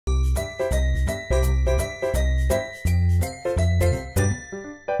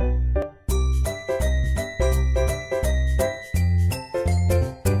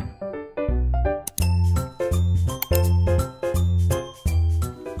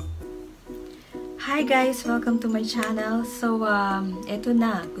Hi guys! Welcome to my channel. So, eto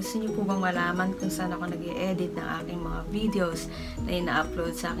na. Gusto niyo po bang malaman kung saan ako nag-i-edit ng aking mga videos na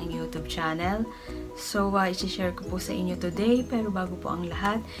ina-upload sa aking YouTube channel? So, i-share ko po sa inyo today. Pero bago po ang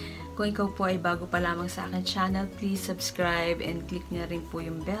lahat, kung ikaw po ay bago pa lamang sa aking channel, please subscribe and click na rin po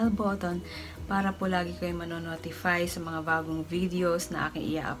yung bell button para po lagi kayo manonotify sa mga bagong videos na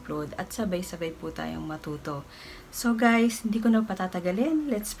aking i-upload at sabay-sabay po tayong matuto. So guys, hindi ko na patatagalin.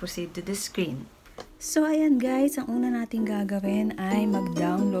 Let's proceed to the screen. So ayan guys, ang una nating gagawin ay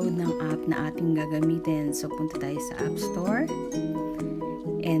mag-download ng app na ating gagamitin. So punta tayo sa App Store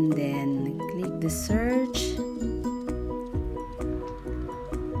and then click the search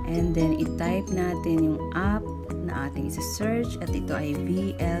and then i-type natin yung app na ating isa-search at ito ay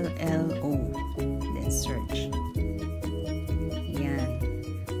VLLO. Then search. Yan.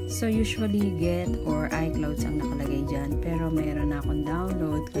 So usually Get or iClouds ang nakalagay dyan, pero mayroon na akong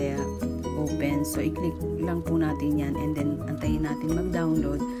download kaya open. So i-click lang po natin yan and then antayin natin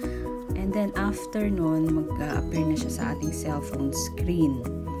mag-download and then after nun mag-appear na siya sa ating cellphone screen.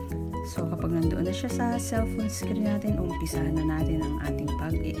 So kapag nandoon na siya sa cellphone screen natin, umpisahan na natin ang ating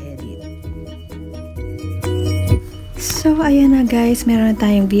pag-i-edit. So ayan na guys, meron na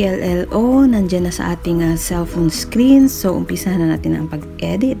tayong VLLO, nandyan na sa ating cellphone screen. So umpisahan na natin ang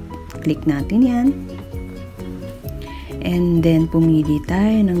pag-edit. Click natin yan. And then, pumili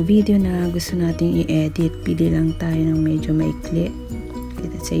tayo ng video na gusto nating i-edit. Pili lang tayo ng medyo maikli.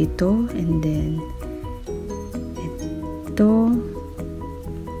 Let's say ito. And then, ito.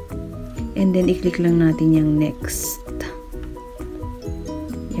 And then, i-click lang natin yung next.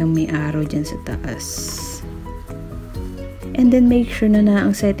 Yung may arrow dyan sa taas. And then, make sure na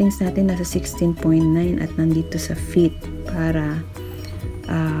ang settings natin nasa 16.9 at nandito sa fit para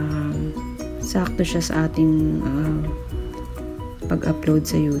sakto siya sa ating pag-upload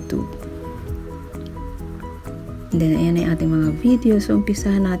sa YouTube. And then, ayan na yung ating mga video. So,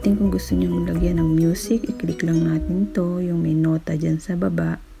 umpisahan natin kung gusto nyo lagyan ng music. I-click lang natin to yung may nota dyan sa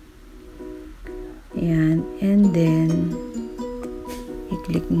baba. Ayan. And then,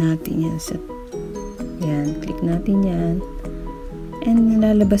 i-click natin yan sa ayan. Click natin yan. And,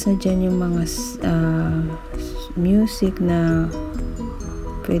 lalabas na dyan yung mga music na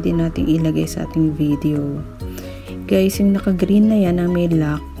pwede nating ilagay sa ating video. Guys, yung naka-green na yan na may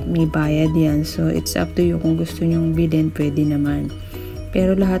lock, may bayad yan. So, it's up to you kung gusto nyong bilhin, pwede naman.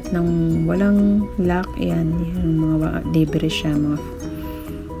 Pero lahat ng walang lock, yan, yung mga libre siya, mga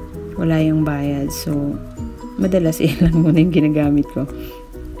wala yung bayad. So, madalas yan lang muna yung ginagamit ko.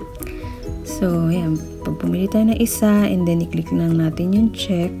 So, yan, pag pumili tayo ng isa, and then i-click lang natin yung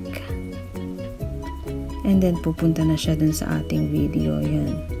check. And then, pupunta na siya dun sa ating video.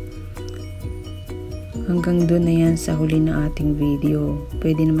 Yan. Hanggang dun na yan sa huli na ating video.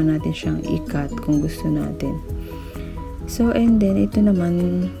 Pwede naman natin siyang i-cut kung gusto natin. So, and then, ito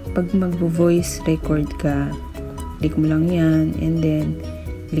naman, pag mag-voice record ka, click mo lang yan. And then,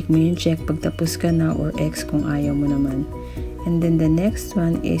 click mo yung check pag tapos ka na or X kung ayaw mo naman. And then, the next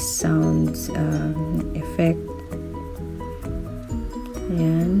one is sounds effect.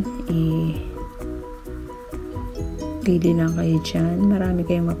 Ayan. Pili lang kayo dyan. Marami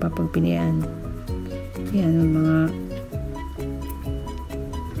kayong mapapagpilian. Yan, mga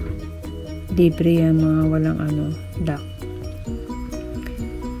libre yan, mga walang lock.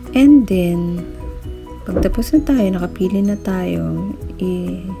 And then, pagtapos na tayo, nakapili na tayo,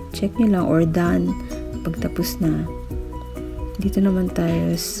 i-check nyo lang or done pagtapos na. Dito naman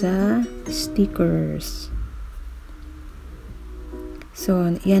tayo sa stickers.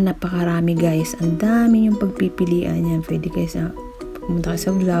 So, yan, napakarami guys. Ang dami yung pagpipilian yan. Pwede kayo pumunta kayo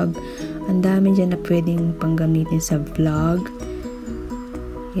sa vlog. Ang dami dyan na pwedeng panggamitin sa vlog.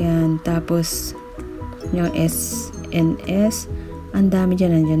 Yan. Tapos, yung SNS. Ang dami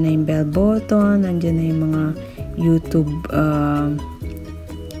dyan. Nandyan na yung bell button. Nandyan na yung mga YouTube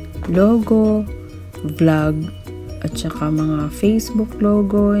logo, vlog, at saka mga Facebook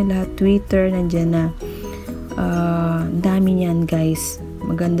logo, lahat Twitter. Nandyan na. Ang dami niyan guys.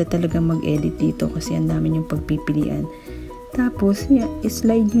 Maganda talaga mag-edit dito kasi ang dami yung pagpipilian. Tapos, yan,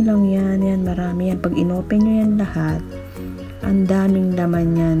 slide nyo lang yan. Yan, marami yan. Pag in-open nyo yan lahat, ang daming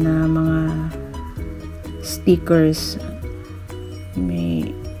laman yan na mga stickers.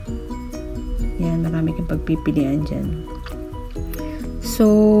 Yan, marami kang pagpipilian dyan. So,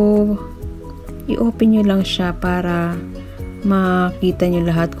 i-open nyo lang siya para makita nyo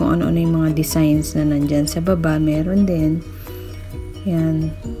lahat kung ano-ano yung mga designs na nandyan. Sa baba, meron din. Yan.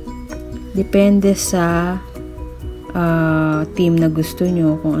 Depende sa team na gusto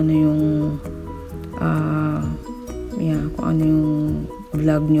nyo, kung ano yung kung ano yung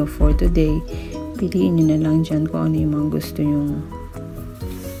vlog nyo for today. piliin nyo na lang dyan kung ano yung mga gusto yung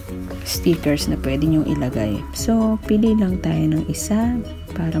stickers na pwede nyong ilagay. So, pili lang tayo ng isa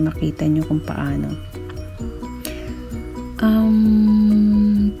para makita nyo kung paano.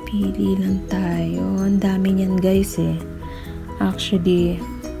 Pili lang tayo. Ang dami niyan guys eh. Actually,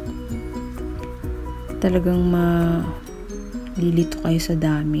 talagang malilito kayo sa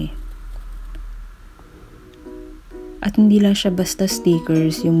dami. At hindi lang siya basta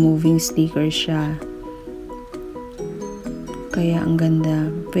stickers, yung moving stickers siya. Kaya ang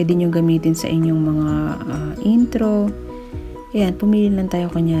ganda. Pwede nyo gamitin sa inyong mga intro. Ayan, pumili lang tayo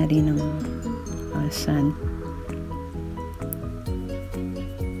kunyari ng sun.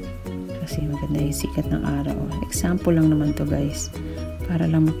 Kasi maganda yung sikat ng araw. Example lang naman to guys. Para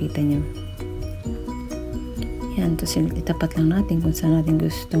lang makita nyo. Ayan, tapos itapat lang natin kung saan natin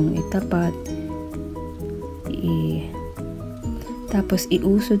gustong itapat. Tapos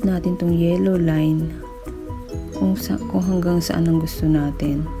iusod natin tong yellow line kung hanggang saan ang gusto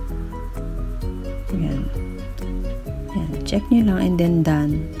natin. Ayan. Ayan. Check nyo lang and then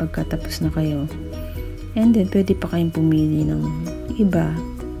done pagkatapos na kayo. And then pwede pa kayong pumili ng iba.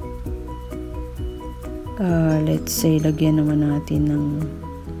 Let's say lagyan naman natin ng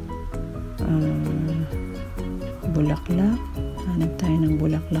bulaklak. Hanap tayo ng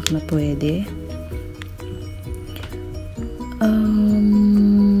bulaklak na pwede.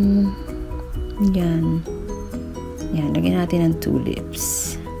 Yan. Yan, lagyan natin ng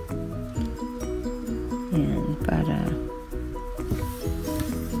tulips. Yan, para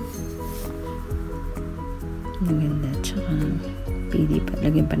maganda. Tsaka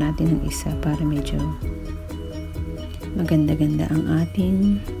lagyan pa natin ng isa para medyo maganda-ganda ang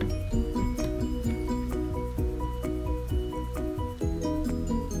ating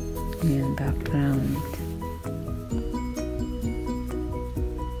background.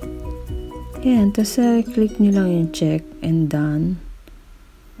 Ayan, tapos click nyo lang yung check and done.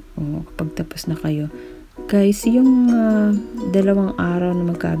 O, kapag tapos na kayo. Guys, yung dalawang araw na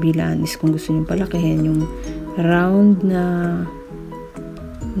magkabilaan is kung gusto nyo palakihin yung round na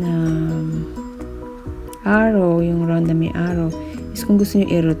arrow, yung round na may arrow is kung gusto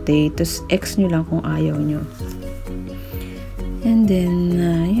nyo i-rotate, tapos X nyo lang kung ayaw nyo. And then,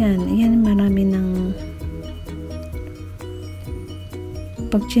 ayan, marami ng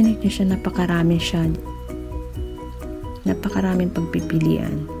pag chinek nyo siya, napakaraming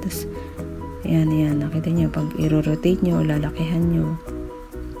pagpipilian. Tapos, ayan, nakita nyo, pag i-rotate nyo, lalakihan nyo.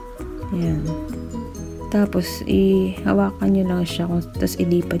 Ayan. Tapos, hawakan nyo lang siya, tapos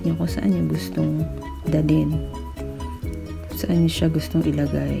ilipat nyo kung saan nyo gustong dalhin. Saan nyo siya gustong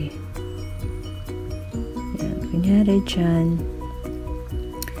ilagay. Ayan, kunyari dyan.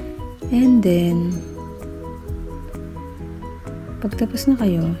 And then, pagtapos na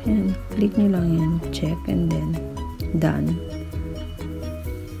kayo, yan, click nyo lang yan, check, and then, done.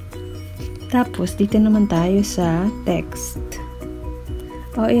 Tapos, dito naman tayo sa text.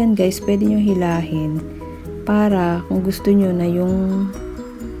 O, ayan guys, pwede nyo hilahin para kung gusto nyo na yung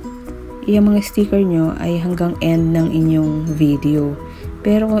mga sticker nyo ay hanggang end ng inyong video.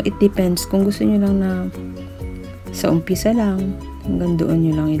 Pero, it depends. Kung gusto nyo lang na sa umpisa lang, hanggang doon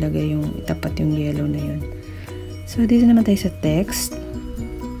nyo lang ilagay yung, itapat yung yellow na yun. So, dito naman tayo sa text.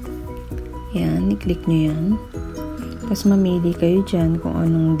 Yan, i-click nyo yan. Tapos, mamili kayo dyan kung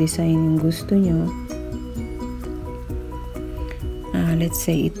anong design yung gusto nyo. Let's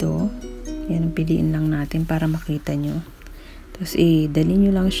say ito. Yan, piliin lang natin para makita nyo. Tapos, dali nyo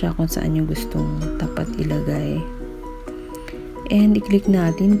lang siya kung saan nyo gustong tapat ilagay. And, i-click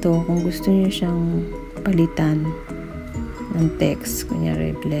natin to kung gusto nyo siyang palitan ng text.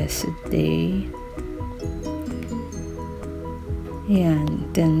 Kunyari, blessed day. Ayan.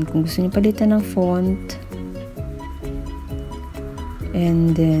 Then, kung gusto niyo palitan ng font,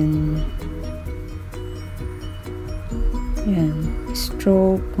 and then, ayan,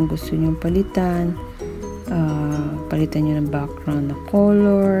 stroke, kung gusto niyo palitan, palitan niyo ng background na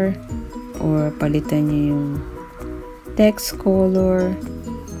color, or palitan niyo yung text color.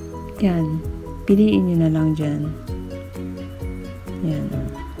 Ayan. Piliin niyo na lang dyan. Ayan.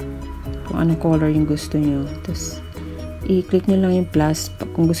 Kung anong color yung gusto niyo. Tapos, i-click nyo lang yung plus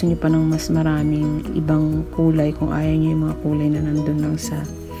kung gusto nyo pa ng mas maraming ibang kulay. Kung ayaw nyo yung mga kulay na nandun lang sa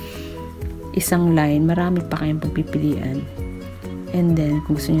isang line, marami pa kayong pagpipilian. And then,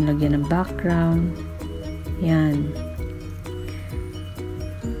 kung gusto nyo lagyan ng background, yan.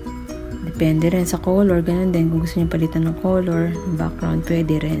 Depende rin sa color, ganun din. Kung gusto nyo palitan ng color, background,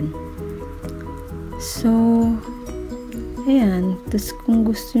 pwede rin. So, ayan. Tapos, kung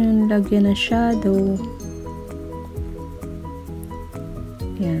gusto nyo lagyan ng shadow,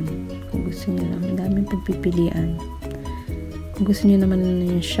 yan. Kung gusto nyo lang, ang daming pagpipilian. Kung gusto nyo naman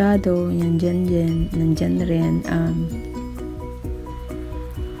yung shadow, yan nandyan rin,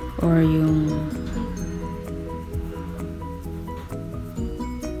 or yung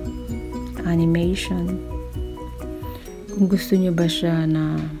animation. Kung gusto nyo ba siya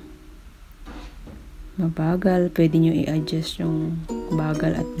na mabagal, pwede nyo i-adjust yung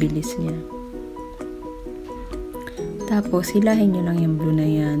bagal at bilis niya. Tapos, hilahin nyo lang yung blue na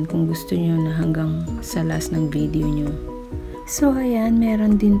yan kung gusto nyo na hanggang sa last ng video nyo. So, ayan,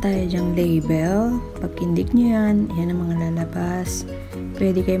 meron din tayo dyang label. Pag kindik nyo yan, yan ang mga lalabas.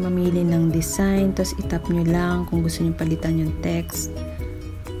 Pwede kayo mamili ng design, tapos itap nyo lang kung gusto nyo palitan yung text.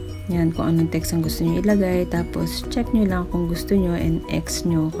 Yan, kung anong text ang gusto nyo ilagay. Tapos, check nyo lang kung gusto nyo and X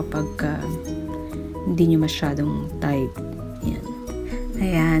nyo kapag hindi nyo masyadong type. Yan.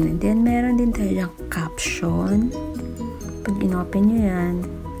 Ayan, and then meron din tayo dyang caption. Pag in-open nyo yan,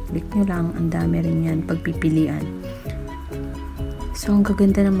 click nyo lang, ang dami rin yan, pagpipilian. So, ang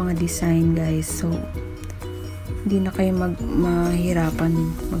gaganda ng mga design, guys. So, hindi na kayo mahirapan,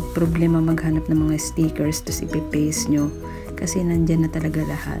 magproblema maghanap ng mga stickers, tapos ipipaste nyo. Kasi nandyan na talaga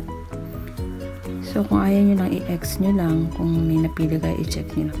lahat. So, kung ayaw nyo lang, i-X nyo lang. Kung may napili kayo, i-check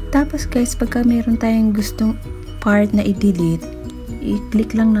nyo lang. Tapos, guys, pagka meron tayong gustong part na i-delete,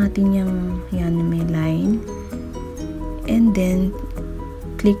 i-click lang natin yung yan, may line. And then,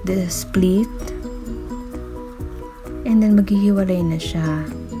 click the split. And then, maghihiwalay na siya.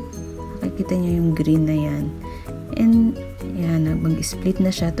 Makikita nyo yung green na yan. And, yan, mag-split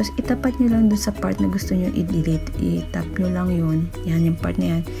na siya. Tapos, itapat nyo lang dun sa part na gusto nyo i-delete. I-tap nyo lang yun. Yan, yung part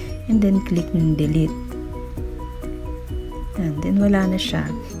na yan. And then, click nyo yung delete. Yan, then, wala na siya.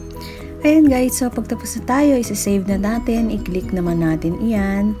 Ayan, guys. So, pagtapos na tayo, isa-save na natin. I-click naman natin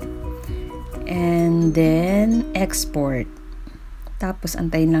iyan. And then, export. Tapos,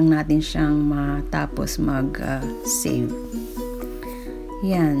 antayin lang natin siyang matapos mag-save.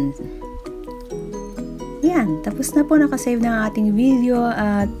 Yan. Yan. Tapos na po nakasave na ang ating video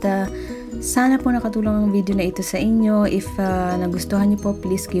at sana po nakatulong ang video na ito sa inyo. If nagustuhan niyo po,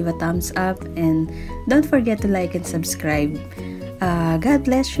 please give a thumbs up and don't forget to like and subscribe. God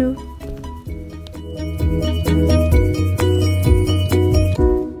bless you.